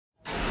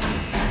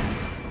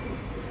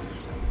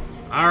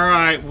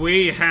Alright,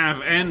 we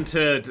have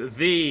entered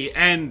the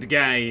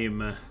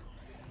Endgame.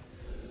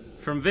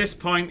 From this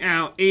point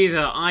out,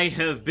 either I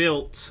have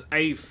built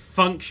a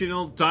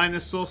functional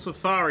dinosaur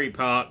safari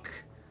park,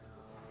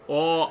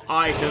 or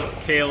I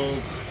have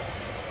killed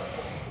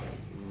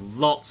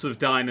lots of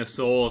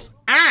dinosaurs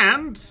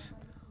and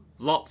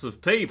lots of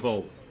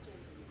people.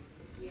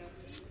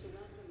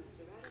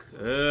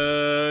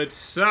 Good.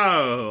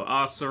 So,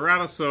 our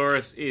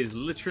Ceratosaurus is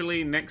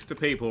literally next to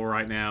people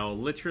right now.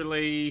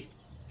 Literally...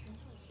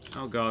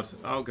 Oh god,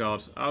 oh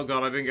god, oh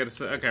god, I didn't get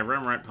to... Okay,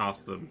 ran right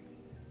past them.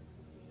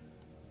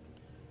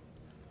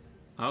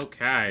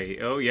 Okay,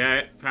 oh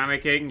yeah,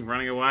 panicking,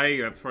 running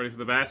away, that's probably for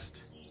the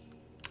best.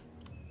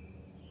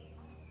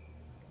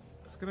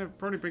 It's gonna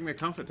probably bring their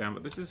comfort down,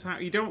 but this is how...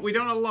 we don't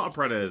want a lot of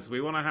predators,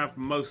 we want to have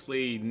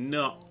mostly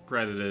not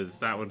predators,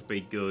 that would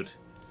be good.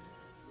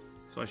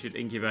 So I should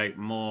incubate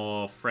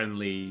more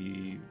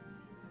friendly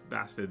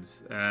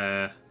bastards.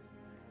 Oh,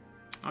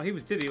 he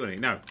was Diddy, wasn't he?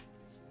 No.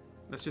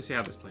 Let's just see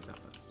how this plays out.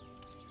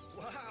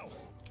 Wow!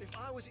 If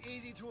I was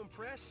easy to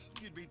impress,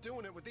 you'd be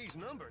doing it with these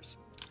numbers.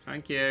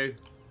 Thank you.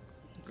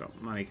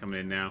 Got money coming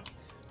in now.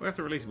 We have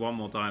to release one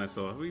more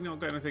dinosaur. Have we not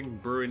got anything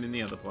brewing in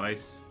the other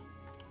place?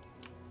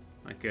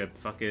 Like a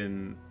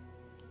fucking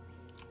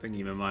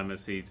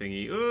thingy-mamima-see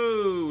thingy.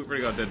 Ooh, we've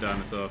already got a dead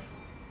dinosaur.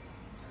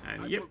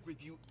 And I'd yep. work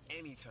with you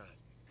anytime.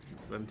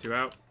 That's them two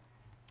out.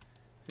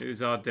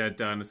 Who's our dead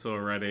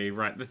dinosaur ready?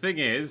 Right, the thing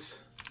is...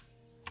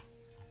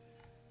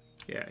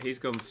 Yeah, he's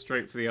gone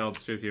straight for the old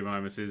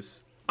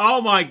Struthiomimuses.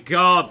 Oh my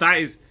god, that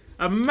is...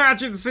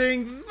 Imagine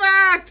seeing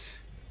that!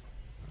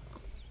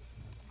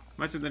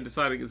 Imagine them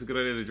deciding it's a good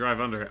idea to drive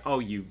under it. Oh,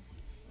 you...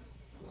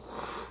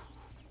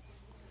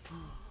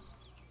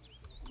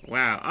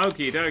 Wow,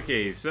 okie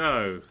dokie,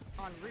 so...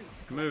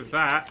 Move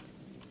that.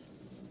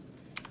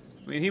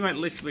 I mean, he might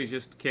literally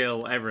just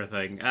kill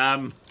everything.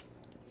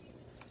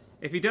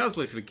 If he does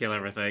literally kill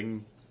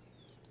everything...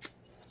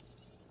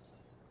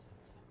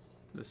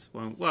 This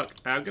won't work.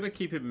 I'm going to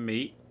keep him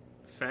meat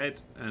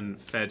fed and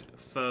fed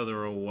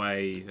further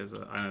away.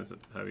 I know there's a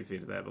herby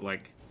feeder there, but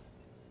like...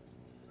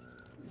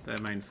 Their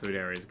main food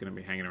area is going to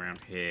be hanging around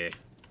here.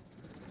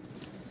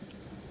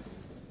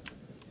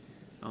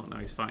 Oh no,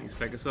 he's fighting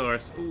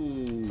Stegosaurus.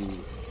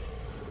 Ooh.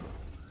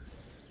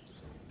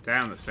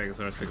 Damn, the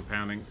Stegosaurus took a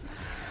pounding.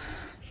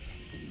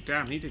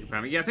 Damn, he took a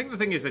pounding. Yeah, I think the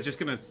thing is they're just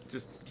going to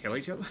just kill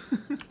each other.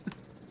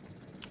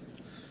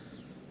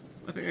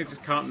 I think they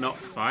just can't not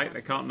fight.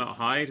 They can't not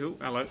hide. Oh,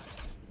 hello.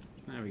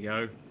 There we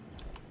go.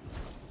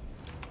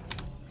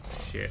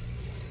 Shit.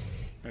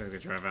 I gotta go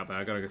drive out there.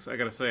 I gotta go see.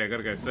 There's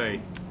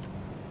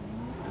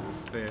a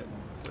sphere.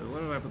 So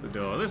where do I put the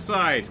door? This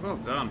side! Well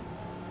done.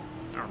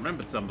 I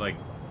remembered something.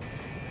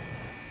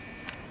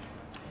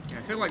 Yeah,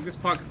 I feel like this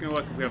park is gonna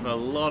work if we have a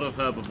lot of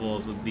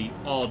herbivores and the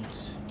odd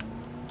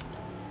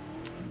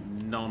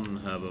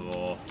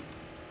non-herbivore.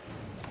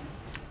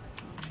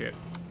 Shit.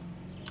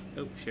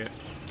 Oh, shit.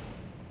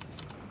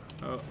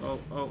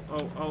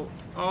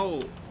 Oh.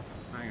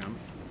 Hang on.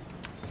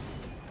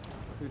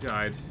 Who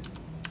died?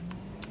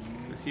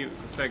 This unit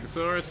was the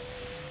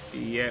Stegosaurus?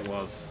 Yeah, it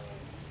was.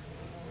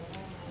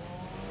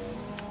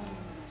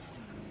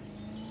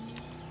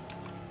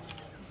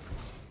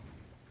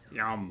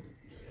 Yum.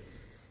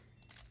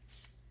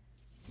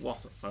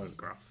 What a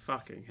photograph.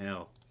 Fucking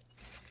hell.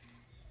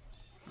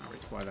 I'll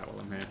resupply that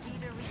while I'm here.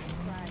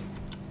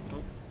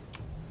 Oh.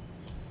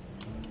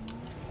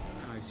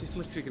 Oh, he's just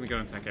literally gonna go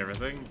and attack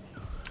everything.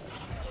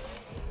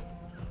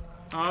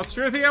 Oh,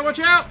 Struthio, watch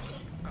out!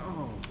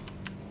 Oh.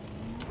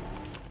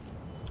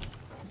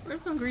 Is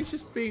Live Hungry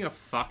just being a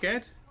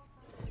fuckhead?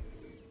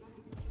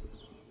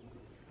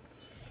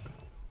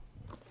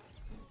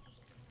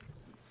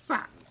 What's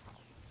that?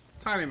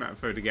 Tiny amount of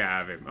food to get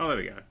out of him. Oh, there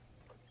we go.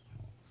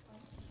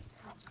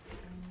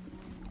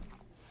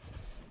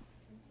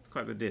 It's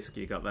quite the disc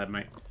you got there,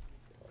 mate.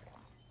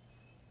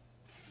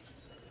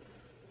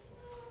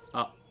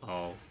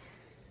 Uh-oh.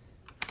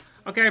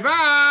 Okay,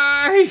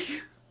 bye!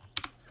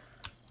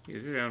 You're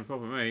really on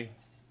top of me.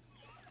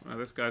 Well,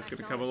 this guy's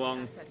gonna come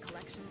along.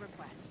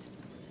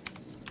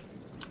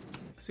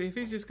 See if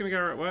he's just gonna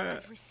go right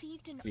where.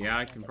 Yeah,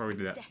 I can probably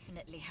do that.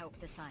 Definitely help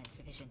the science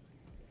division.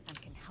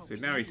 And can help. See,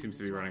 now he seems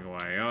to be running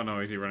away. Oh no,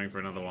 is he running for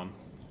another one?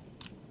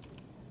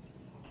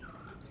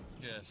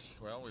 Yes,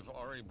 well, we've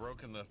already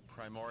broken the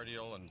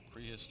primordial and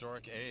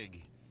prehistoric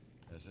egg,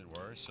 as it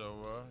were, so,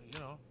 you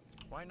know,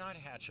 why not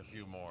hatch a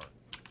few more?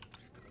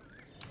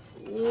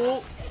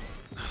 Oh,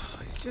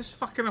 he's just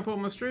fucking up all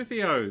my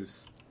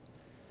Struthios.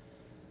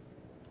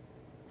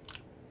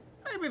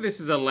 Maybe this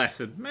is a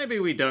lesson. Maybe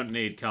we don't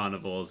need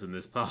carnivores in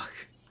this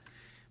park.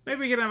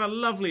 Maybe we can have a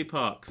lovely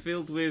park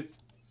filled with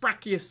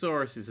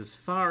Brachiosauruses as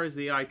far as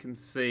the eye can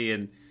see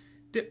and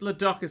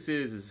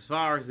Diplodocuses as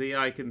far as the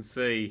eye can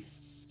see.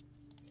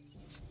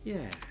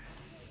 Yeah,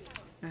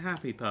 a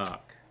happy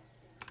park.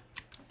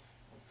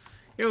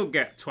 He'll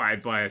get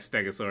twatted by a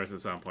Stegosaurus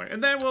at some point.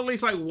 And then we'll at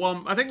least like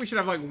one... I think we should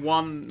have like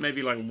one,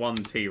 maybe like one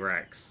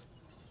T-Rex.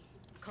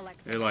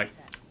 They're like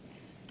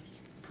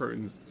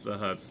pruned the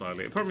herd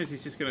slightly. The problem is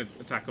he's just going to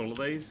attack all of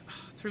these.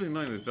 It's really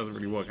annoying this doesn't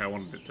really work how I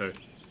wanted it to.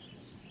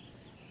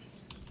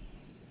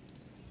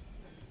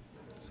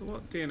 So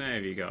what DNA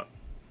have you got?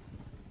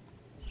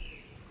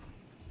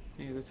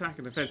 He's attack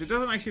and defense. It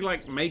doesn't actually,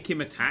 like, make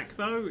him attack,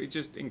 though. It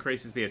just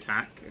increases the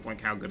attack,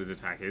 like how good his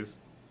attack is.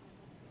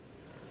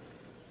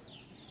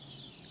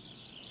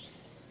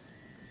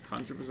 It's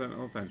 100%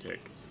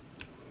 authentic.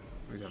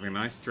 He's having a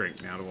nice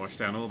drink now to wash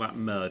down all that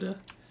murder.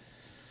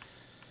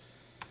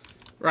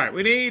 Right,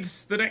 we need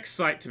the next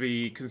site to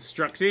be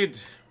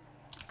constructed.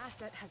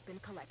 Asset has been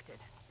collected.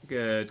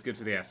 Good, good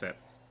for the asset.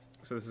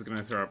 So this is going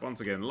to throw up,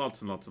 once again,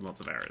 lots and lots and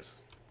lots of errors.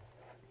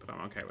 But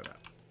I'm okay with that.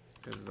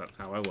 Because that's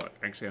how I work.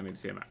 Actually, I need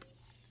to see a map.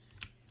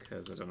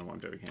 Because I don't know what I'm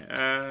doing here.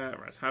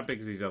 Right, so how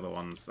big is these other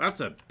ones? That's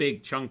a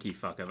big chunky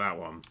fucker, that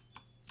one.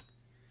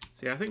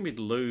 See, I think we'd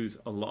lose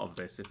a lot of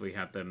this if we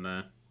had them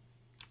there.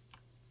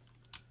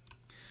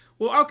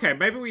 Well, okay,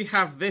 maybe we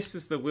have this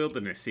as the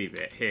wilderness-y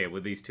bit here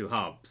with these two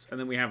hubs. And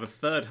then we have a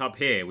third hub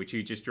here, which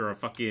you just draw a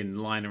fucking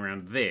line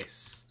around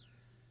this.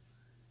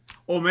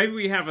 Or maybe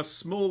we have a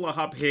smaller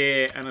hub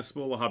here and a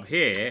smaller hub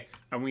here.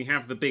 And we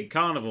have the big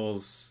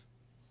carnivores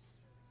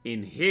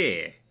in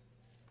here.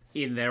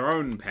 In their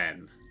own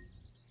pen.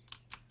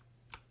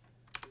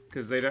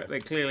 Because they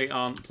clearly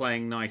aren't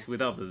playing nice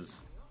with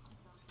others.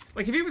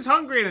 Like, if he was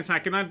hungry and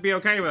attacking, I'd be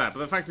okay with that. But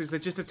the fact is, they're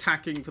just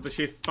attacking for the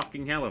sheer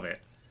fucking hell of it.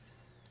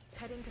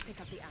 Heading to pick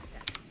up the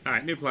asset.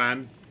 Alright, new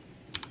plan.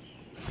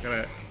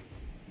 Gotta...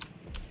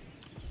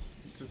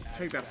 just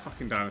take that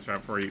fucking dinosaur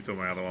out before I eat all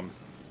my other ones.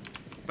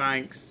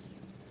 Thanks.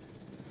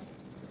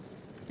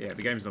 Yeah,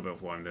 the game's not built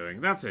for what I'm doing.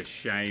 That's a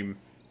shame.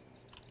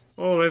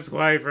 All this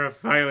way for a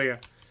failure.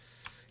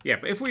 Yeah,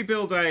 but if we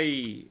build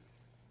a...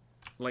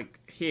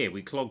 like, here,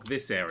 we clog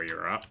this area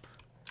up.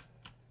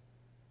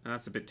 And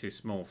that's a bit too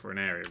small for an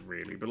area,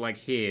 really. But, like,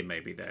 here,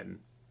 maybe, then.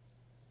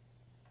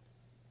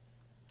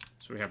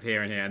 So we have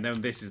here and here. And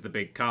then this is the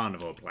big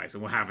carnivore place.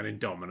 And we'll have an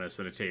Indominus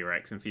and a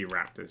T-Rex and a few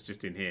raptors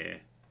just in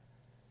here.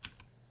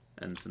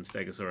 And some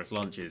Stegosaurus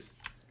lunches.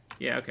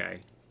 Yeah, okay.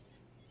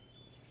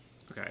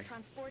 Okay.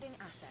 Transporting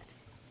asset.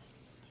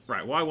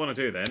 Right, what I want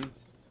to do, then...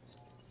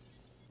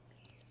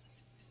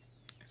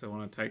 is I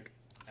want to take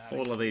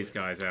all of these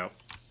guys out.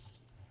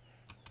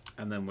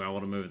 And then I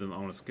want to move them. I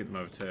want to skip them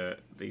over to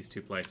these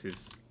two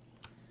places.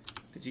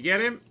 Did you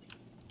get him?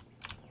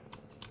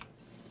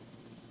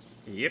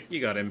 Yep, you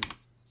got him.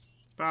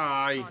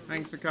 Bye.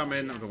 Thanks for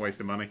coming. That was a waste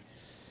of money.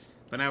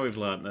 But now we've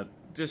learned that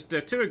just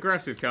two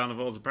aggressive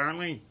carnivores,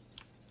 apparently.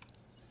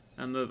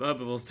 And the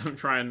herbivores don't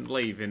try and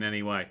leave in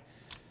any way.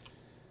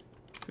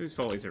 Whose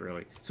fault is it,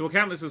 really? So we'll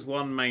count this as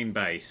one main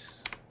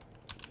base.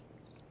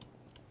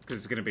 Because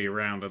it's going to be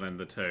around and then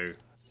the two.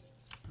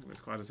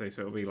 It's quite a say,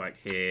 so it'll be like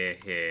here,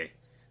 here.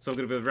 So I'm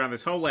going to build around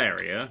this whole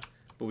area,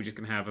 but we're just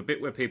going to have a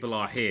bit where people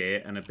are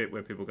here and a bit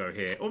where people go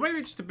here. Or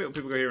maybe just a bit where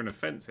people go here and a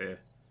fence here.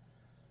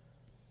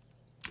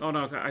 Oh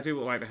no, I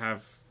do like to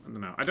have... I don't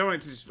know. I don't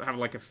want it to just have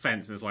like a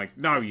fence and it's like,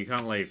 no, you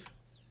can't leave.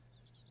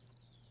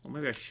 Or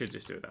maybe I should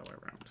just do it that way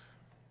around.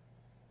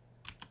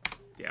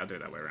 Yeah, I'll do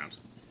it that way around.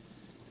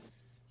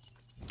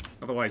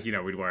 Otherwise, you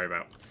know, we'd worry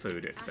about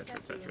food, etc,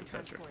 etc,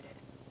 etc.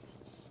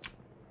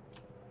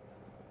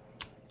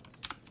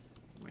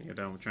 When you're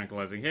done with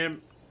tranquilizing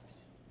him,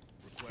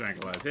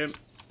 tranquilize him.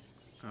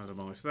 I'll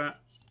demolish that.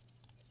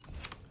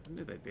 I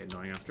knew they'd be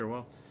annoying after a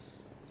while.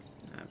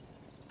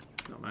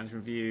 Not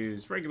management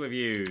views, regular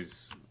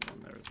views.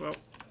 On there as well.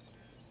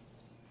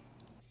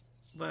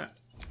 That.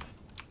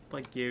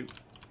 Thank you.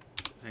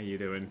 How you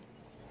doing?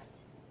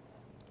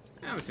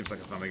 Oh, this seems like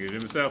a fun thing to do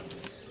himself.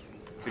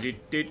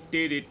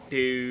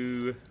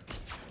 Do-do-do-do-do.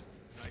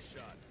 Nice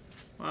shot.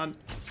 One.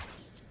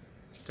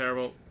 It's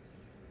terrible.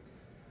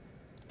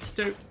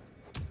 Two.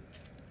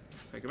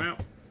 Take him out.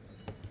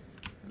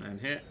 And then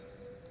hit.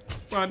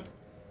 One.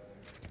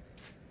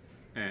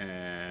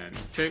 And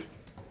two.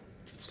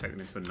 Just take them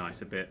into a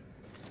nicer bit.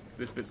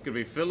 This bit's going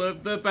to be full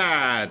of the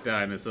bad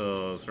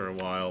dinosaurs for a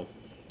while.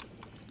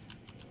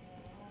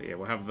 But yeah,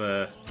 we'll have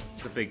the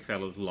big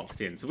fellas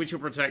locked in. So we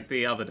should protect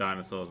the other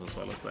dinosaurs as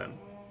well as them.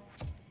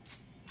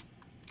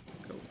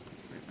 Cool.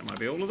 That might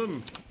be all of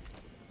them.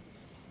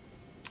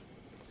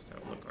 Let's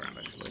have a look around,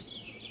 actually.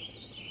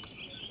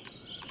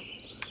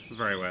 I'm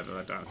very aware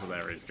that dinosaur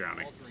there is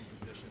drowning. Altering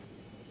position.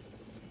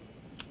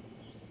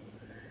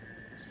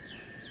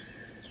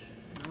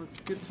 That looks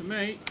good to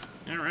me.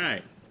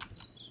 Alright.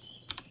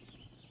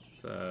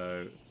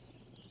 So,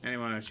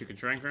 anyone else you can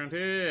trank around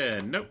here?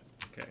 Nope.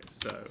 Okay,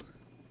 so...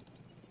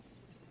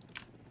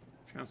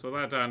 transfer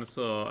that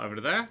dinosaur over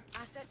to there.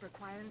 Asset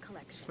requiring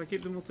collection. Should I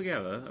keep them all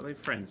together? Are they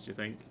friends, do you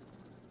think?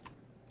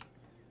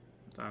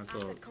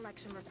 Dinosaur Asset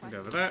collection request. go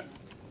over there.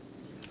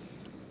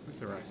 Where's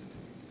the rest?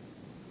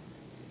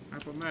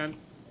 Have one then.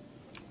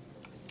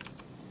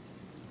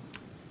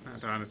 That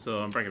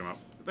dinosaur, I'm breaking them up.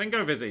 Then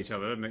go visit each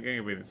other and they're going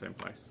to be in the same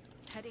place.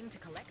 Heading to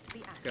collect the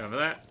asset. Go over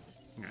there.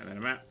 And then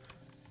a map.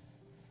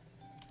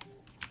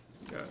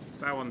 So go.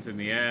 That one's in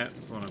the air.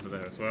 There's one over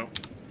there as well.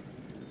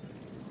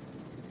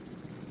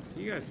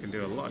 You guys can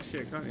do a lot of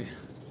shit, can't you?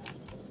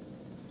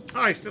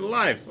 Oh, he's still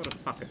alive. What a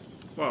fucker.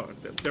 Well,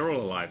 they're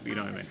all alive, but you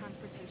know what I mean.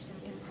 Transportation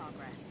in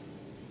progress.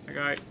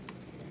 Okay.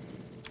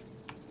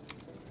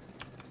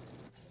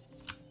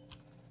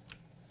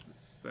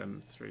 That's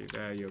them three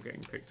there. You're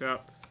getting picked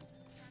up.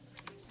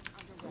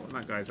 Oh, and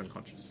that guy's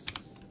unconscious.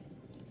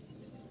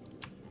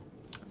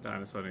 That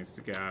dinosaur needs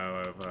to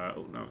go over.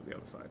 Oh, no, the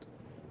other side.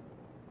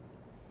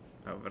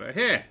 Over to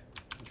here.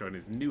 Join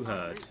his new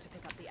herd. To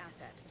pick up the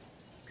asset.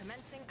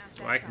 Commencing asset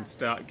So I can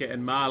start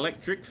getting my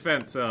electric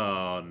fence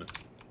on.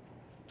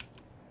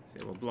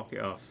 See, we'll block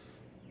it off.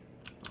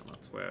 Oh,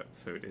 that's where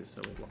food is,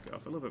 so we'll block it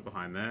off a little bit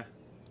behind there.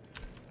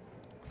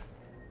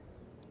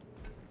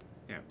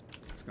 Yeah,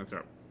 it's going to throw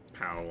up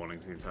power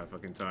warnings the entire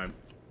fucking time.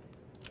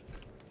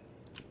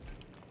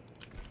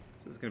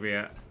 So it's going to be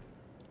a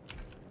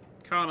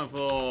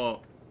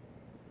carnivore.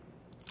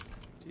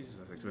 Jesus,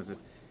 that's expensive.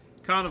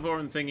 Carnivore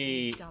and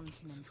thingy Done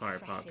some safari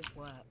park. impressive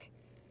work,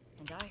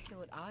 and I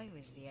thought I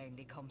was the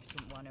only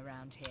competent one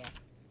around here.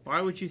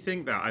 Why would you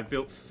think that? I've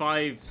built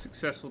 5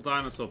 successful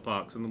dinosaur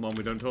parks and the one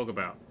we don't talk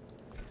about.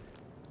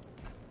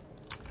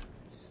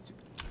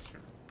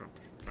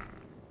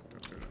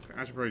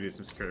 I should probably do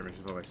some security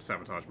missions before I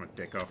sabotage my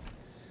dick off.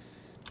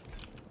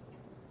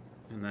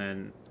 And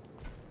then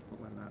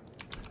we'll land that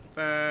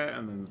there,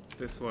 and then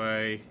this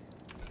way.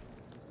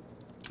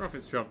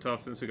 Profits dropped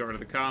off since we got rid of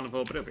the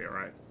carnivore, but it'll be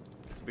alright.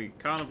 It'll be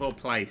Carnivore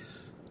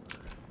Place.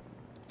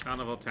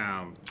 Carnivore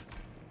Town.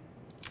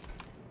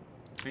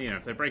 And, you know,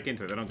 if they break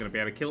into it, they're not going to be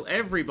able to kill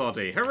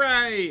everybody.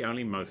 Hooray!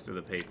 Only most of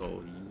the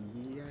people.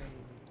 Yay.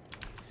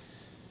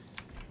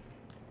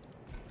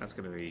 That's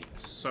going to be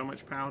so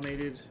much power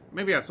needed.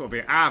 Maybe that's what will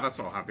be. Ah, that's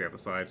what I'll have the other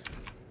side.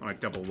 When I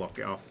double lock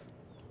it off.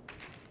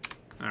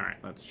 Alright,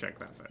 let's check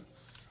that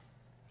fence.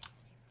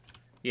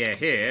 Yeah,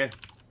 here.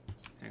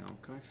 Hang on,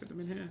 can I fit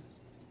them in here?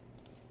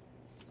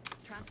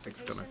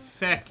 It's got my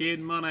feckin'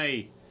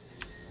 money.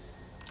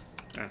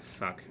 Ah,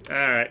 fuck.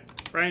 Alright.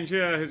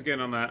 Ranger, who's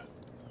getting on that?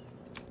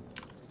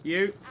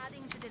 You?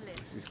 Adding to the list.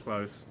 This is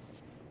close.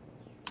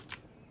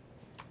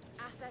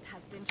 Asset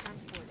has been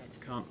transported.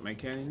 Can't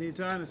make any new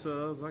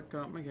dinosaurs. I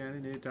can't make any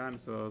new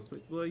dinosaurs.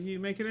 But were you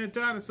making a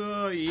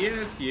dinosaur?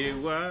 Yes, you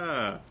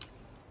were.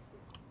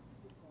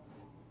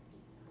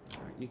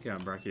 Right, you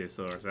come,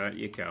 Brachiosaurus. Out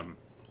you come.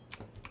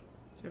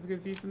 Do you have a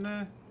good view from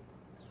there?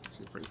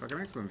 Actually, a pretty fucking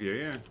excellent view,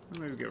 yeah.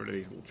 I'll maybe get rid of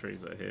these little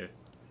trees that are here.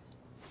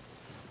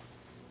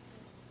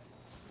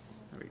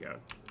 There we go.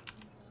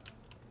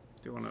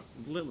 Do want a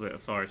little bit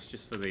of forest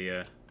just for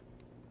the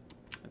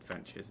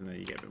adventures, and then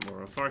you get a bit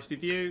more of a foresty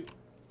view.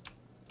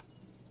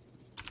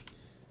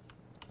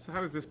 So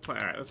how does this play?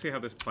 Alright, let's see how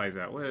this plays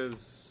out.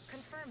 Where's...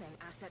 Confirming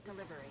asset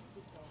delivery.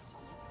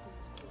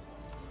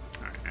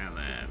 Alright, and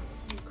then...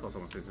 Of course I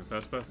want to see this in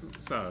first person.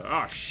 So,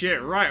 oh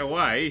shit, right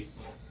away!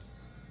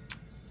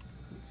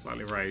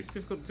 Slightly raised.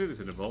 Difficult to do this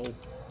in a ball.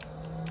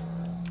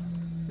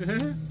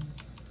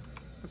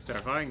 That's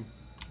terrifying.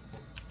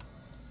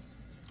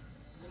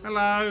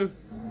 Hello!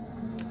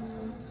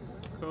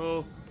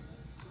 Cool.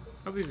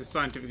 I hope these are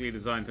scientifically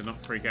designed to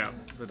not freak out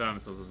the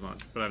dinosaurs as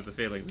much, but I have the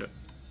feeling that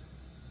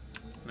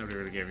nobody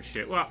really gave a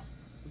shit. What?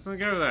 Don't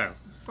go there.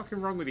 What's fucking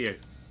wrong with you?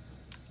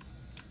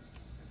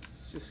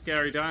 It's just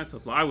scary dinosaur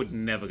plot. I would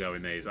never go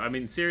in these. I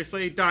mean,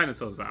 seriously?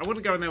 Dinosaurs, but I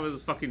wouldn't go in there with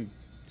those fucking,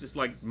 just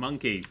like,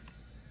 monkeys.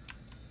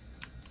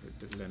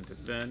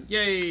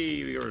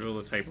 Yay! We got rid of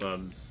all the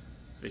tapeworms.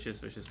 Vicious,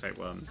 vicious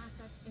tapeworms.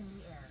 Assets in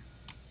the air.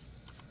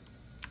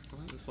 I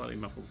like the slightly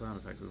muffled sound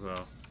effects as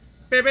well.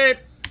 Beep beep!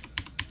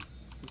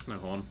 That's no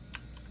horn.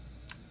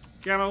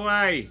 Get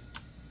away!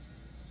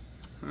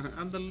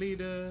 I'm the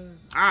leader.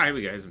 Ah, here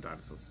we go. Here's some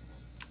dinosaurs.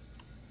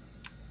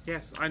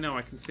 Yes, I know.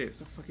 I can see it.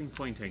 Stop fucking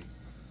pointing.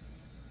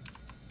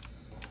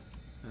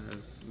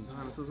 There's some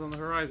dinosaurs on the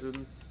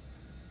horizon.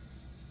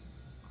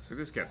 So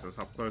this gets us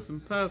up close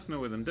and personal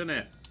with them, doesn't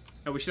it?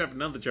 Oh, we should have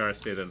another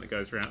gyrosphere then that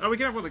goes around. Oh, we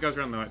can have one that goes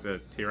around like the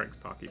T-Rex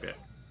parky bit.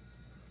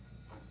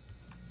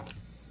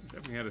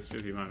 Definitely had a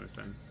stupid moments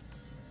then.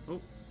 Oh,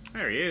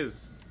 there he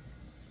is.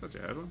 Thought you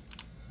heard one.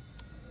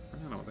 I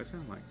don't know what they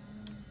sound like.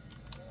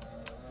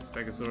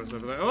 Stegosaurus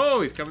over there.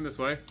 Oh, he's coming this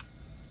way.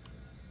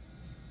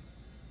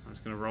 I'm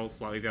just going to roll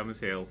slightly down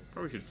this hill.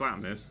 Probably should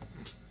flatten this.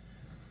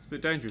 It's a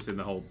bit dangerous in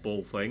the whole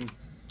ball thing.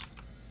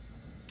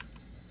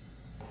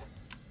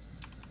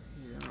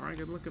 Yeah, alright,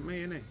 good look at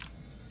me, innit?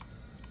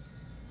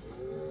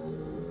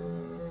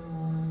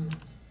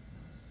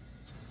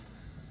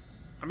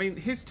 I mean,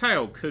 his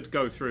tail could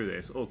go through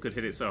this, or could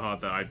hit it so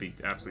hard that I'd be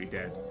absolutely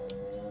dead.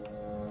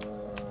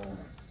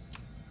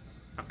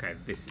 Okay,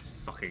 this is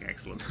fucking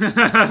excellent.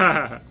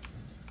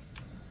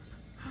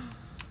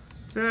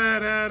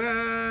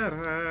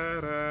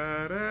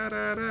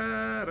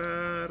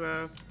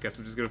 Guess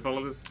I'm just gonna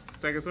follow this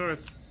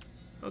Stegosaurus.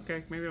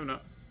 Okay, maybe I'm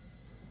not.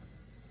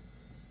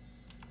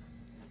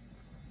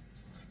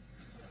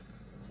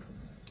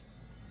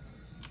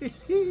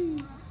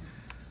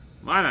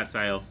 Mind that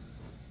tail.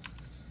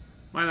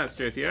 Mind that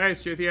Struthio. Hey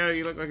Struthio,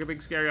 you look like a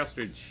big scary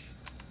ostrich.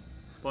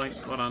 Point,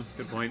 well done,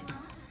 good point.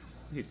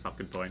 Good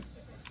fucking point.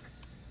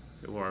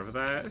 Good war over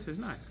there. This is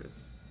nice,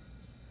 this.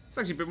 It's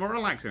actually a bit more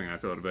relaxing than I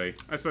thought it'd be.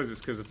 I suppose it's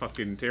because the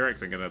fucking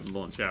T-Rex ain't gonna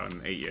launch out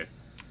and eat you.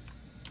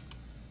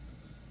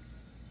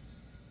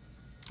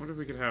 I wonder if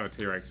we could have a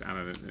T-Rex and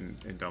an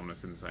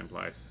Indominus in the same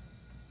place.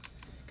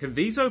 Can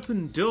these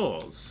open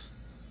doors?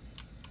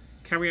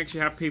 Can we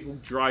actually have people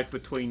drive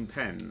between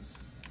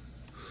pens?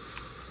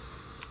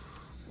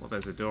 Well,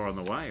 there's a door on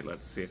the way.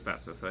 Let's see if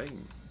that's a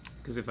thing.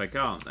 Because if they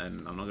can't,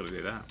 then I'm not going to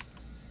do that.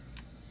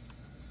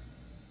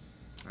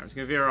 I'm just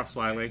going to veer off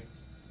slightly.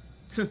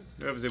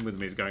 Whoever's in with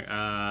me is going,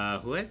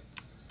 what?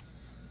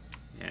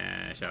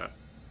 Yeah, shut up.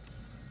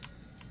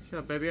 Shut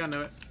up, baby, I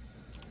know it.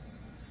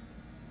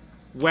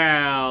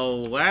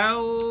 Well,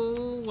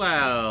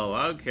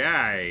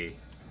 okay.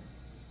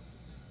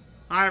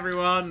 Hi,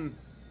 everyone.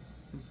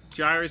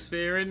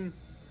 Gyrosphereing. You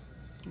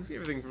can see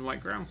everything from,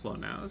 like, ground floor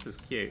now. This is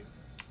cute.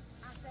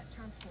 Asset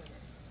transported.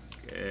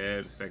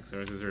 Good.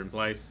 Sensors are in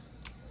place.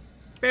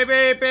 Beep,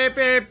 beep, beep,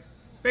 beep.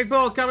 Big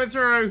ball coming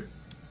through.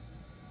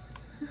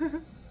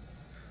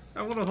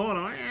 I want a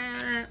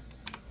horn.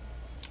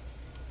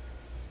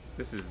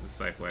 This is the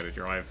safe way to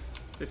drive.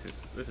 This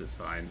is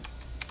fine.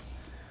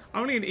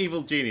 Only an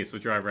evil genius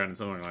would drive around in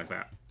something like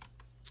that.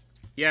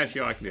 Yeah,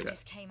 sure, I can do that.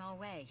 Just came our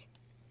way.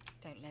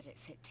 Don't let it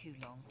sit too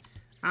long.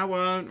 I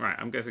won't. Right,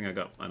 I'm guessing I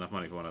got enough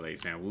money for one of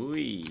these now.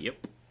 Wee,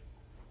 yep.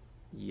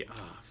 Yeah,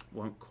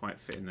 won't quite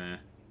fit in there.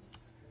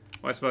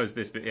 Well, I suppose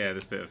this bit, yeah,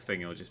 this bit of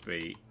thing will just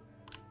be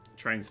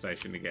train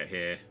station to get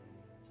here.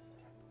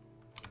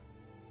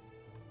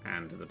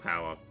 And the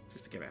power,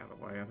 just to get out of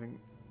the way, I think.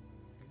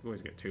 You can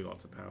always get 2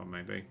 lots of power,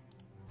 maybe.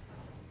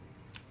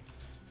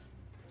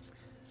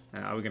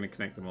 Are we going to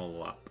connect them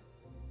all up?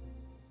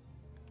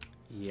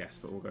 Yes,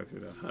 but we'll go through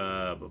the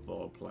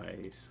herbivore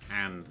place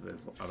and the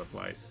other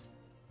place.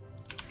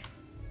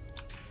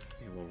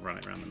 Yeah, we'll run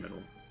it around the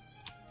middle.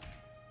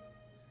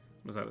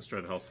 Does that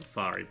destroy the whole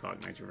safari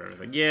park nature of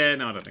everything? Yeah,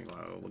 no, I don't think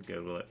that'll look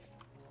good, will it?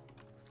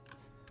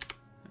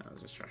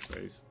 Let's just trash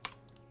these.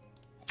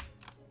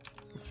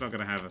 It's not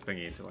going to have a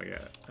thingy until I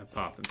get a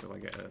path, until I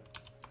get a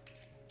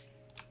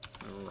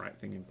right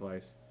thing in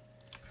place.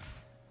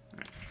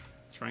 Right.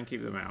 Try and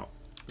keep them out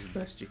as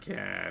best you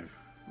can.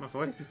 My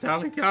voice is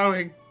totally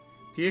going.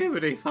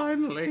 Puberty,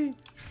 finally.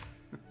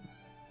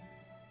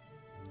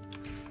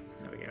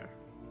 There we go.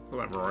 All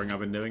that roaring I've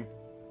been doing.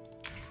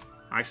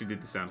 I actually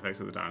did the sound effects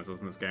of the dinosaurs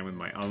in this game with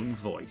my own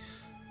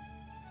voice.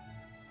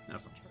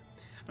 That's not true.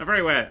 I'm very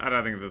aware. I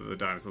don't think that the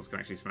dinosaurs can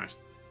actually smash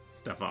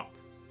stuff up.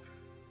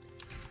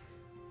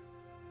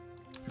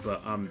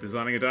 But I'm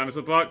designing a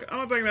dinosaur park. I'm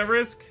not taking that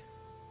risk.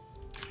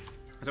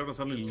 I don't want to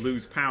suddenly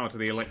lose power to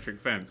the electric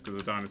fence because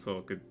a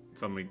dinosaur could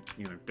suddenly,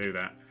 you know, do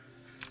that.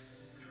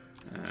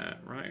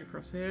 Right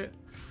across here.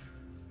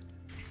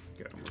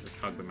 Good, and we'll just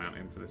hug the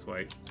mountain for this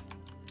way.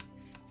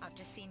 I've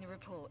just seen the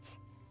reports.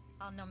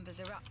 Our numbers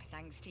are up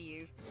thanks to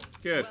you.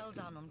 Good. Well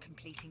done on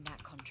completing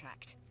that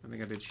contract. I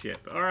think I did shit,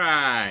 but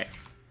alright.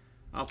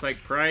 I'll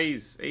take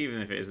praise,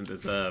 even if it isn't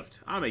deserved.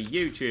 I'm a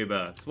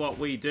YouTuber. It's what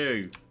we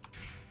do.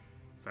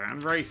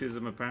 Fan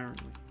racism,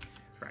 apparently.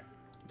 Right.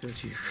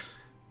 Don't you...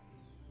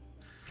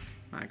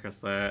 Right across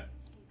there.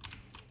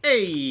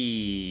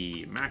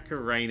 Hey!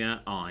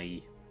 Macarena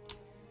Eye.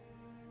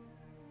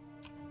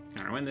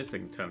 Alright, when this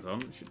thing turns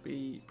on, it should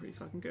be pretty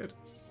fucking good.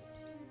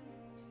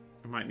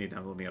 I might need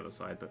another on the other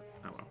side, but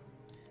oh well.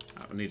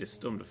 We'll need a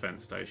storm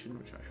defense station,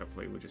 which I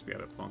hopefully will just be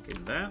able to plonk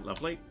in there.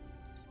 Lovely.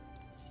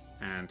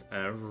 And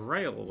a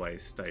railway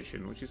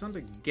station, which is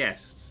under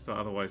guests, but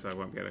otherwise I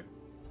won't be able to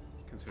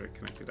consider it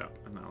connected up,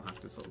 and that'll have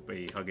to sort of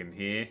be hugging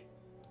here.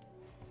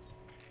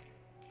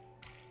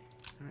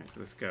 Alright, so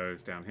this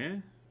goes down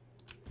here.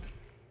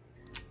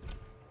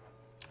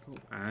 Oh,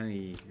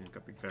 I've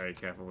got to be very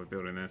careful with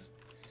building this.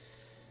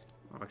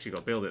 I've actually got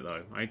to build it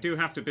though. I do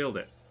have to build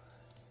it.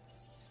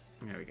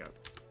 There we go.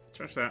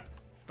 Trash that.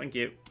 Thank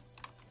you.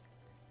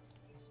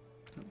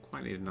 Don't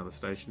quite need another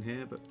station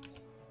here, but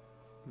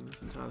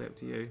that's entirely up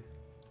to you.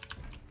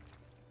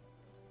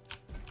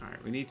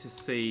 Alright, we need to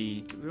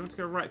see... Do we want to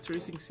go right through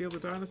so you can see all the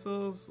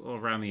dinosaurs? Or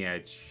around the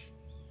edge?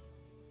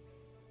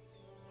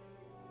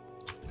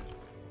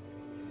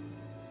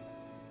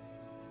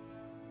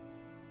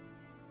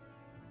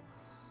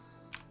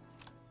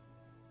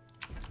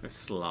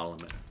 Let's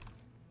slalom it.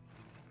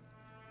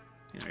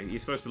 You know, you're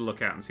supposed to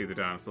look out and see the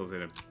dinosaurs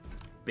in a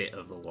bit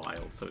of the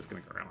wild, so it's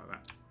going to go around like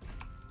that.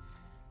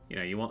 You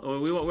know, you want...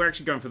 We're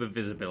actually going for the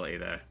visibility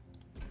there.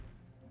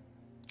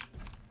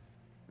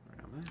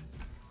 Around there.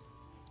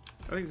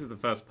 I think this is the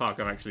first park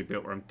I've actually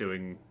built where I'm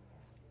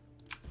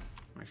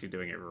actually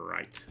doing it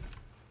right.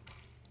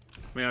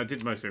 I mean, I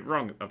did most of it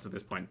wrong up to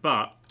this point,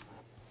 but...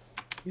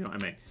 You know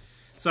what I mean.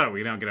 So,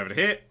 we now get over to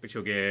here, which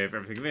will give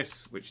everything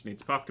this, which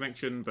needs path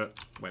connection, but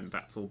when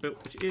that's all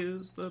built, which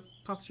is, the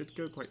path should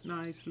go quite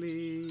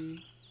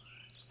nicely.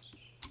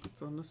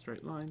 It's on a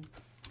straight line.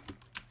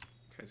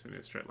 Okay, so we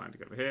need a straight line to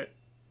go over here.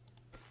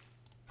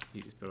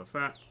 You just build off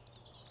that.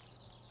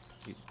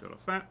 You just build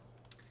off that.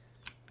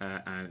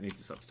 And it needs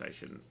a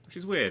substation, which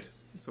is weird.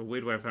 It's a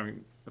weird way of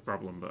having the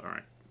problem, but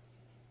alright.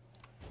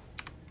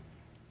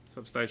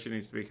 Substation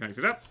needs to be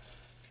connected up.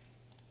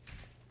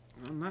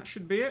 And that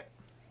should be it.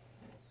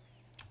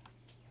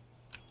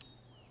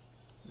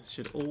 This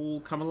should all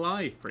come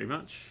alive, pretty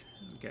much.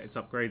 Get its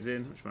upgrades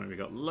in. Which one have we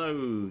got?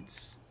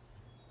 Loads.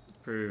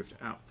 Improved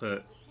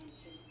output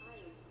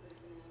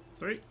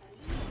 3.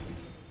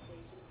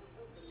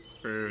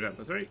 Improved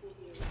output 3.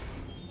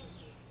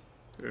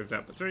 Improved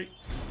output 3.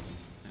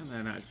 And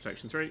then outage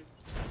protection 3.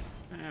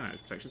 And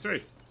outage protection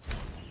 3.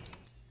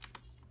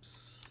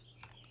 Oops.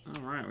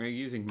 Alright, we're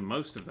using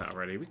most of that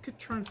already. We could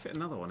try and fit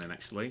another one in,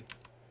 actually.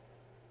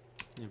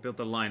 Yeah, build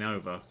the line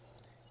over.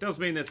 Does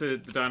mean that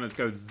the dinos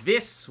go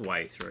this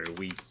way through.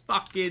 We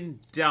fucking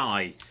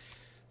die.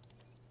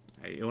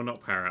 Hey, you'll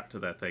not power up to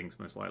their things,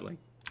 most likely.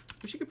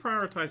 Wish you could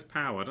prioritize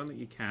power. I don't think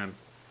you can.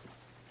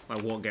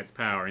 Like, what gets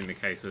power in the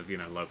case of, you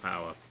know, low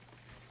power.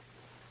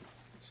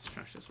 Let's just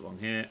trash this along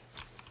here.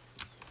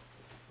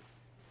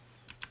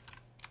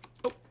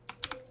 Oh!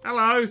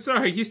 Hello!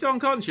 Sorry, you still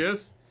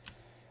unconscious?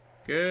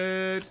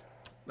 Good.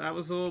 That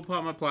was all part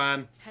of my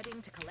plan.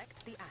 Heading to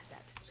collect the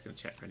asset. Just gonna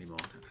check for any more.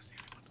 No, that's the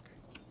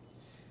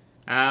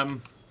only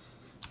one. Okay.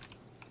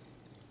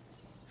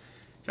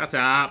 Shut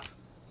up!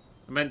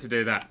 I meant to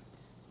do that.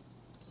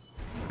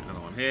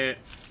 Another one here.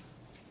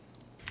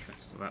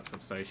 Connect to that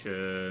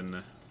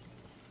substation.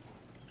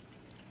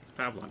 This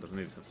power plant doesn't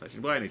need a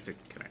substation. Well, it needs to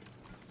connect.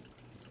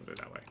 So we'll do it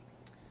that way.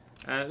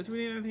 Do we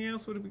need anything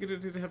else? What are we going to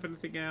do to have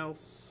anything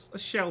else? A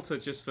shelter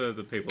just for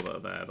the people that are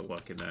there, that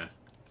work in there.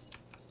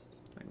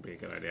 I think would be a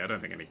good idea. I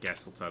don't think any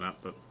guests will turn up,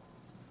 but...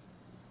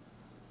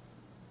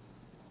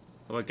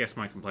 Well, I guess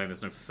might complain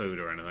there's no food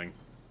or anything.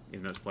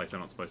 Even though it's a place they're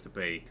not supposed to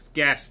be. Because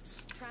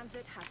guests!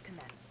 Transit has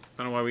commenced.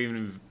 I don't know why we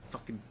even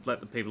fucking let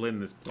the people in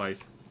this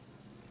place.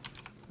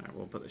 Alright,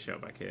 we'll put the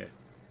shelter back here.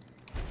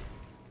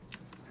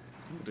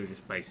 We'll do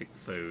just basic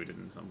food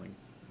and something.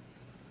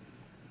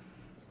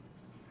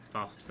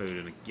 Fast food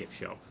and a gift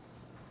shop.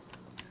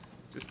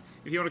 Just,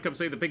 if you want to come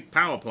see the big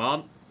power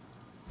plant,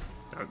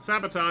 don't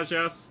sabotage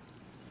us.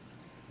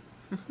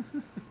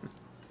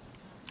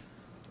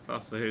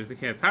 Fast food,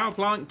 yeah, power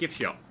plant, gift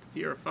shop. If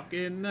you're a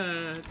fucking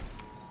nerd,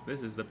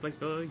 this is the place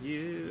for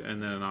you.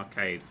 And then an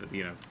arcade for,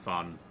 you know,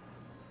 fun.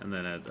 And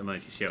then an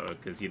emergency shelter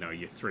because, you know,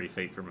 you're 3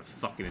 feet from a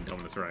fucking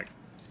Indominus Rex.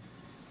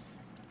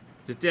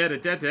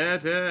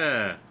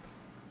 Da-da-da-da-da-da.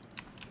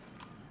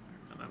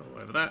 And that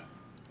all over that.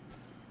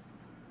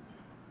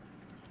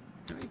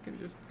 You can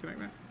just connect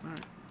that.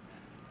 Alright.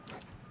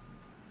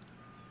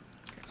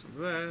 Connect onto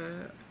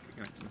there.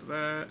 Connect onto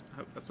there.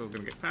 Hope that's all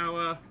going to get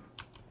power.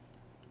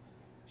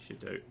 Should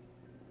do.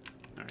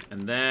 Alright,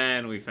 and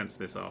then we fence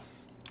this off.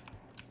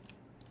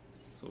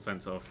 So we'll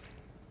fence off.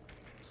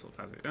 Sort of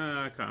has it.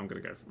 I'm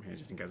going to go from here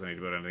just in case I need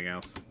to build anything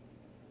else.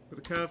 With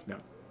a curve? No.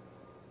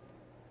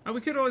 Oh,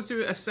 we could always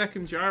do a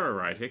second gyro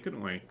ride here,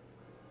 couldn't we?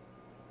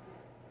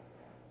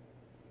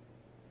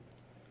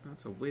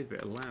 That's a weird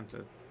bit of land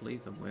to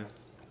leave them with.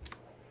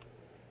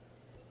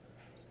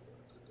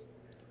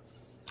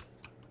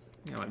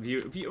 Yeah, like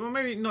view, well,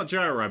 maybe not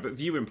gyro ride, but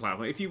viewing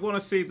platform. If you want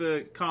to see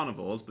the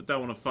carnivores, but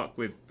don't want to fuck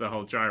with the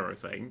whole gyro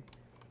thing,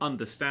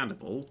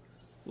 understandable.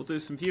 We'll do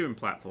some viewing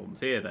platforms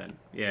here then.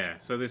 Yeah,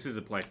 so this is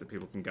a place that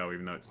people can go,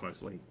 even though it's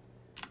mostly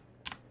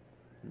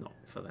not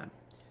for them.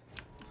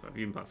 So a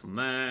viewing platform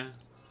there.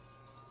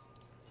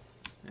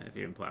 And a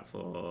viewing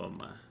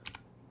platform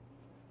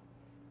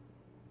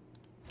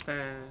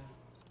there.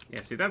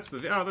 Yeah, see, that's the...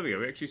 Oh, there we go.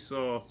 We actually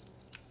saw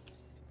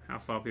how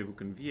far people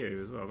can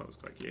view as well. That was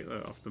quite cute.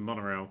 Off the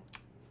monorail.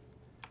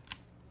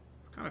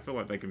 I kind of feel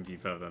like they can view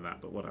further than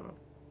that, but whatever.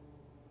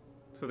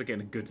 So they're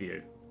getting a good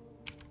view.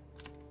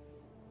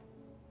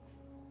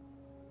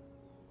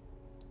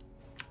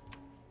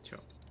 Sure.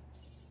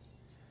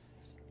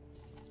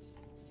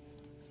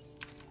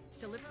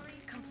 Delivery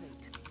complete.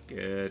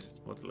 Good.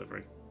 What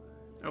delivery?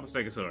 Oh, the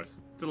Stegosaurus.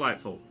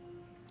 Delightful.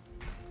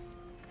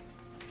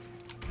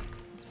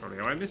 That's probably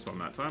how I missed one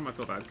that time. I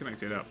thought I'd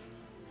connected up.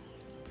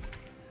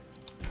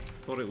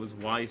 Thought it was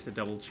wise to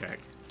double check.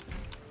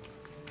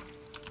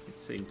 It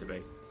seemed to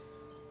be.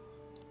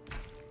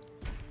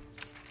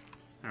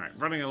 Alright,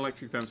 running an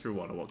electric fence through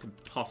water. What could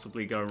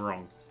possibly go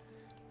wrong?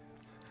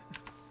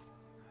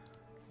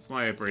 It's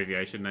my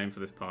abbreviation name for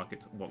this park.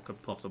 It's what could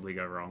possibly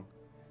go wrong.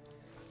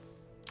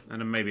 And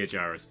then maybe a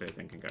gyrosphere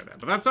thing can go there.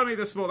 But that's only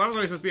the small... That was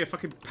only supposed to be a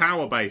fucking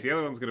power base. The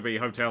other one's going to be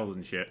hotels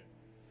and shit.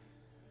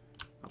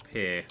 Up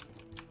here.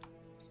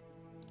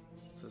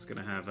 So it's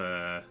going to have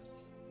a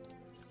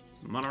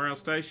monorail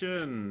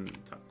station.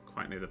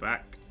 Quite near the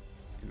back.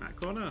 In that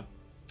corner.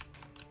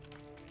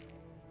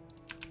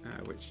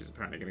 Which is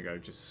apparently going to go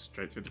just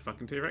straight through the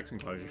fucking T-Rex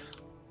enclosure.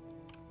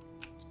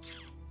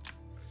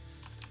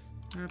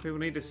 People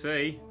need to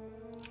see.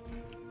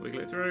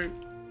 Wiggle it through.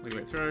 Wiggle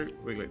it through.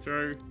 Wiggle it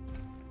through.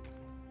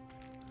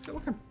 I feel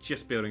like I'm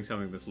just building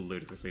something that's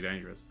ludicrously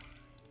dangerous.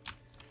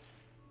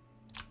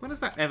 When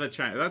does that ever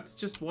change? That's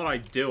just what I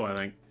do, I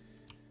think.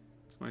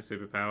 It's my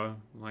superpower.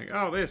 I'm like,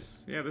 oh,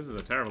 this. Yeah, this is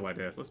a terrible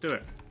idea. Let's do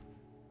it.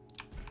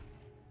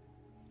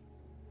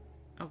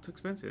 Oh, too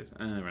expensive.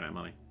 I ran out of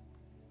money.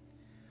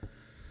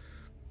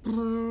 There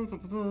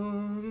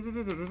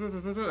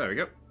we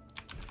go.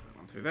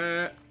 On through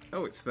there.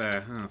 Oh, it's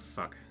there. Oh,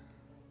 fuck.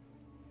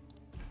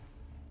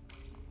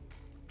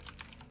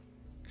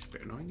 It's a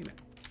bit annoying, isn't it?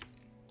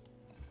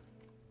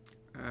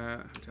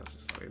 Hotel's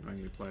just slightly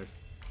annoyingly placed.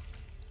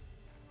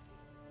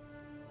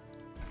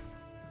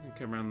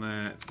 Come around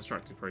there. It's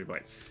constructed probably by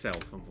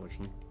itself,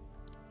 unfortunately.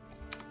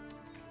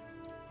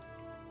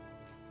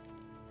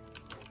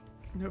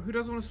 No, who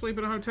doesn't want to sleep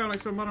in a hotel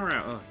next to a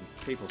monorail? Oh,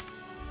 you people.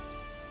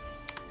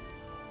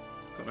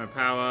 Got no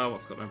power.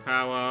 What's got no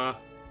power?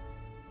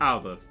 Oh,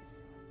 the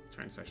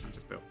train station I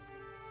just built.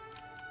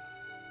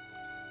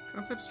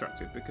 Can't say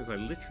obstructed because I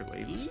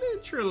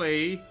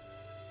literally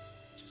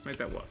just made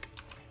that work.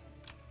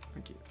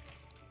 Thank you.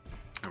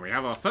 And we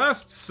have our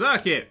first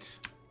circuit!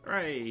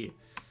 Hooray!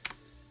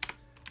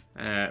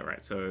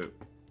 Right, so...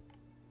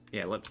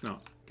 yeah, let's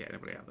not get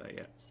anybody out there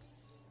yet.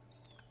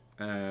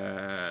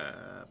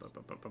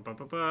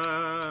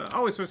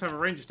 Oh, we're supposed to have a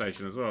ranger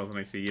station as well as an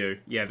ACU.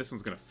 Yeah, this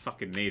one's gonna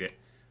fucking need it.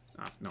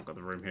 I've not got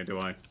the room here, do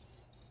I?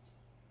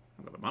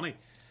 I've got the money.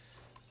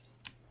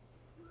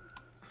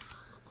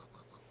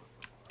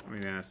 I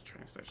mean, yeah, the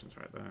train station's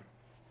right there.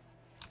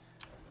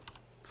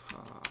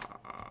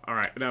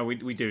 Alright, no,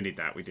 we do need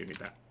that. We do need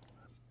that.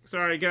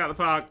 Sorry, get out of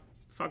the park.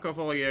 Fuck off,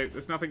 all of you.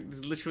 There's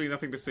literally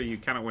nothing to see. You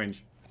cannot whinge.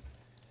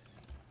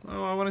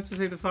 Oh, I wanted to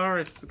see the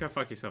forest. Go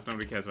fuck yourself.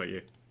 Nobody cares about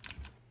you.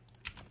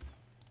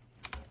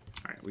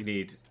 Alright, we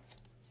need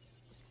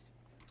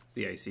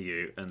the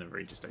ACU and the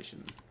ranger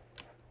station.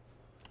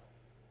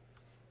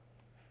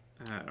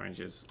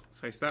 Rangers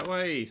face that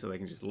way so they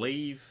can just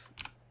leave.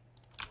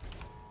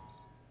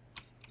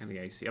 And the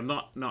AC. I'm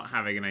not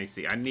having an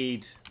AC. I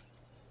need...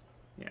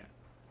 yeah.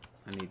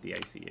 I need the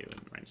ACU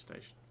and the ranger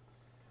station.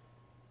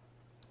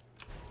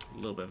 A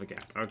little bit of a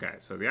gap. Okay,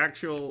 so the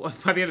actual...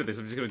 by the end of this,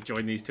 I'm just going to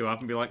join these two up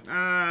and be like,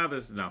 ah,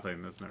 there's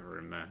nothing. There's no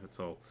room there. That's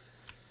all.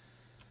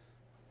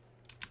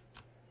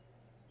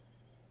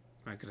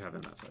 I could have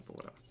them that side, but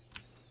whatever.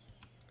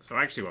 So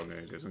actually what I'm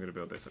going to do is I'm going to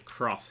build this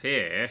across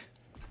here.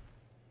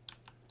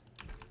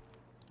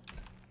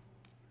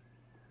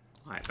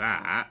 Like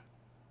that.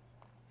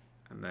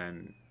 And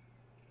then...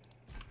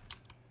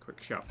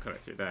 quick sharp cut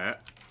it through there.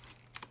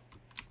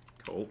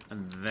 Cool.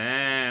 And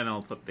then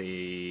I'll put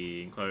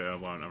the enclosure... I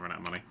won't run out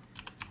of money.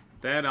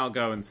 Then I'll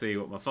go and see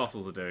what my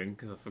fossils are doing,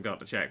 because I forgot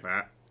to check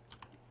that.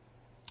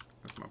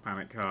 That's my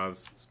panic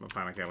cars. That's my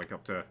panic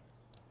helicopter.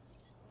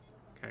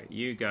 Okay,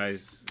 you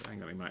guys... I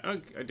ain't got any money. Oh,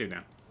 I do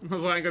now. I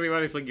was like, I ain't got any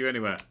money to fling you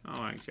anywhere.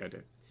 Oh, actually I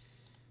do.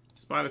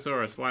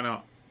 Spinosaurus, why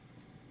not?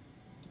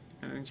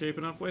 Anything cheap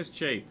enough? Where's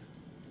cheap?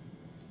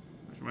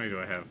 How much money do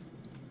I have?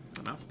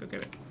 Enough? Go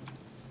get it.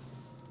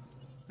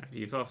 Right,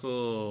 you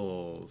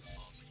fossils.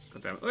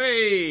 God damn it.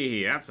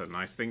 Hey! That's a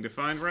nice thing to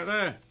find right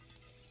there.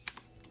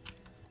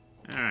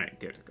 Alright,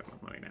 good. I've got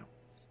enough money now.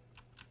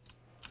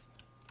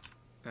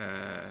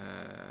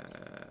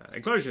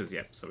 Enclosures,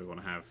 yep. So we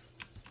want to have...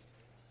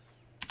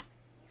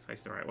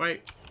 face the right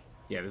way.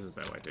 Yeah, this is a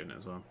better way of doing it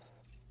as well.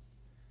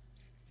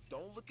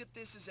 Don't look at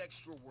this as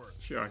extra work.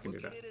 Sure, I can do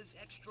that. Look at it as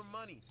extra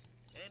money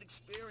and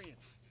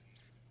experience.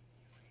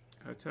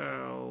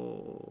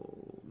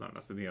 Hotel... no,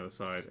 that's on the other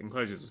side.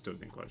 Enclosures, we're still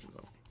doing enclosures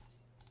on.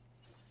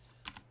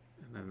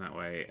 And then that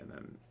way, and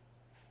then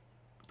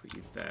I'll put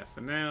you there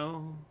for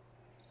now.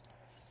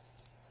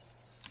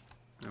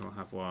 And we'll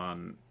have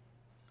one...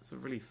 it's a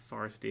really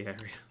foresty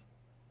area.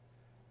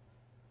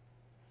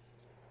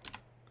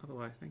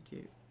 Otherwise, thank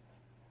you.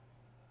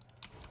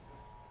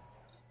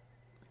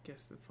 I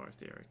guess the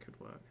foresty area could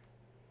work.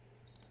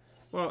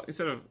 Well,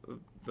 instead of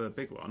the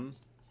big one,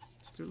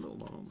 just do a little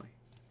one only.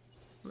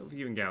 A little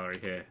viewing gallery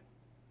here.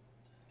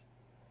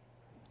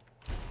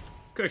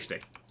 Cushy. You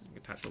can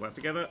attach all that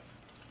together.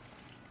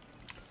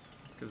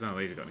 Because none of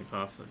these have got any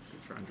paths, so I'm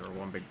going to try and draw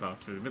one big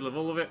path through the middle of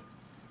all of it.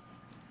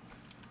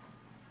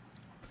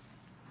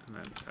 And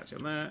then attach it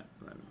on there,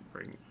 and then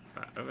bring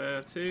that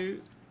over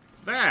to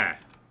there.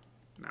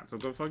 Now it's all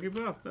got a fucking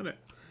path, doesn't it?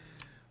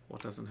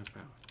 What doesn't have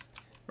power?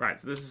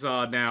 Right, so this is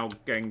our now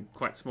getting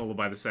quite smaller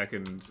by the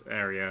second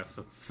area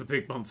for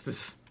big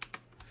monsters.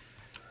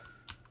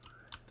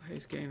 That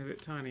is getting a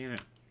bit tiny, isn't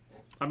it?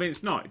 I mean,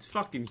 it's not. It's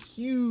fucking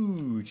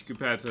huge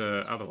compared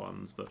to other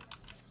ones, but...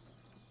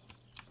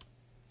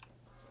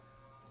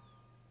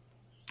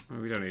 I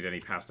mean, we don't need any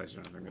power station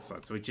or anything on this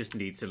side, so we just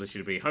need to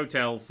literally be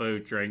hotel,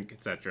 food, drink,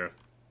 etc.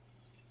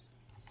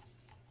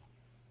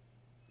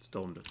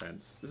 Storm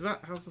defense. Is that...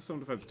 how's the storm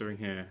defense doing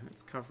here?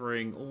 It's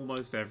covering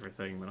almost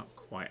everything, but not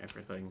quite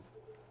everything.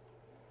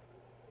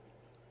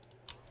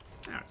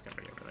 Now it's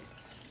covering everything.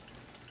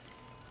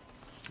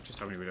 Just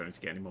telling me we don't need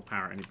to get any more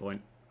power at any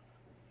point.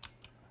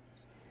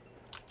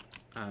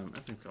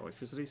 Everything's got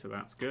electricity, so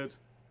that's good.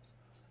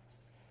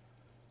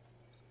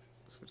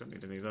 So we don't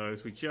need any of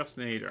those. We just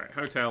need... alright,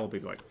 hotel will be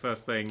like the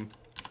first thing.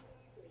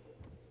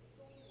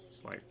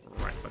 Just like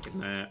right fucking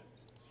there.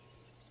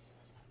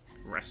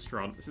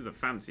 Restaurant. This is the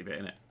fancy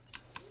bit, innit?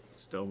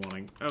 Still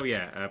morning. Oh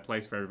yeah, a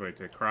place for everybody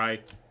to cry.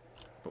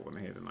 Put one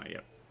here tonight,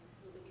 yep.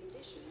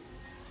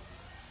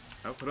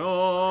 Open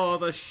all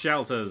the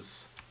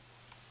shelters.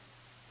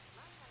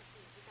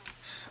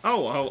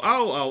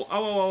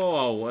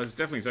 Oh. There's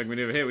definitely something we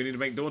need over here. We need to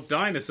make more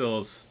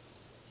dinosaurs.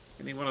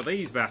 We need one of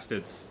these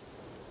bastards.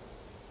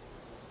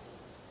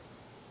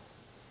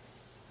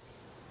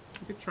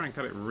 We could try and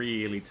cut it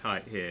really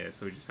tight here,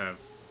 so we just have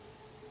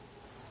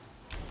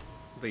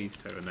these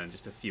two and then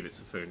just a few bits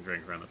of food and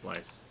drink around the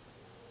place.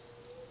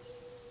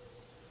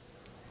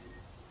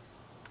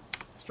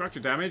 Structure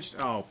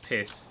damaged? Oh,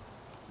 piss.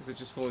 Is it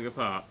just falling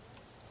apart?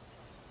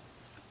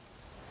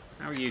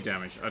 How are you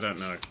damaged? I don't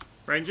know.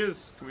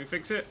 Rangers, can we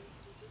fix it?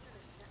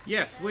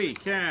 Yes, we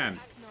can.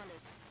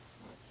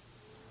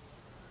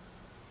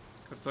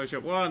 Got a toy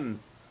shop 1.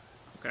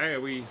 Okay,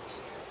 are we... Is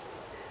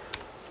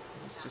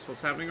this just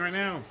what's happening right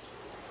now?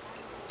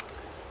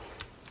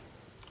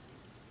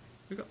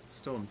 We've got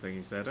storm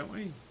thingies there, don't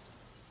we?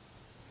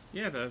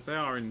 Yeah, they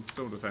are in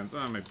storm defense.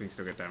 Oh, maybe they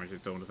still get damaged in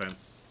storm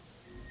defense.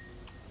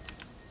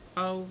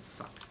 Oh,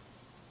 fuck.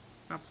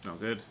 That's not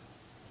good.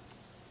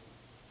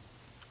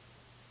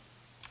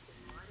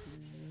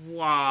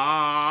 Wow.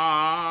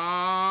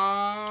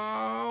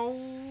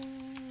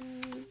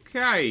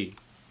 Okay.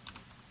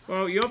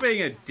 Well, you're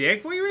being a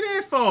dick. What are you in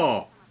here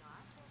for?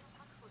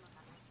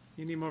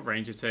 You need more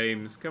ranger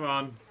teams. Come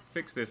on.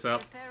 Fix this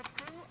up.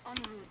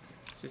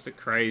 It's just a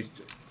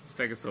crazed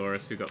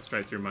Stegosaurus who got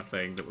straight through my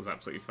thing that was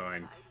absolutely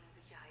fine.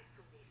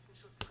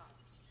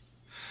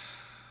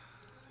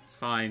 It's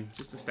fine.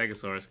 Just a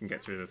Stegosaurus can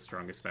get through the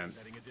strongest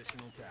fence.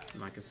 In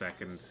like a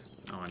second.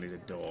 Oh, I need a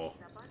door.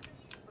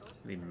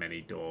 I need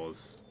many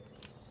doors.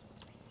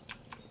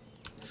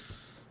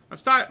 I've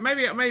started,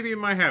 maybe in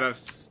my head I've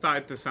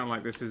started to sound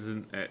like this is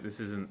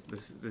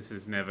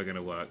never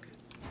gonna work.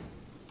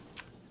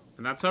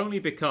 And that's only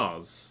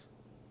because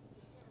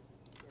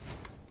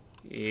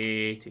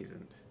it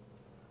isn't.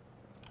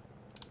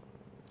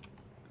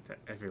 That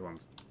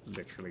everyone's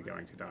literally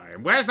going to die.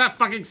 And where's that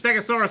fucking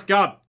Stegosaurus gone?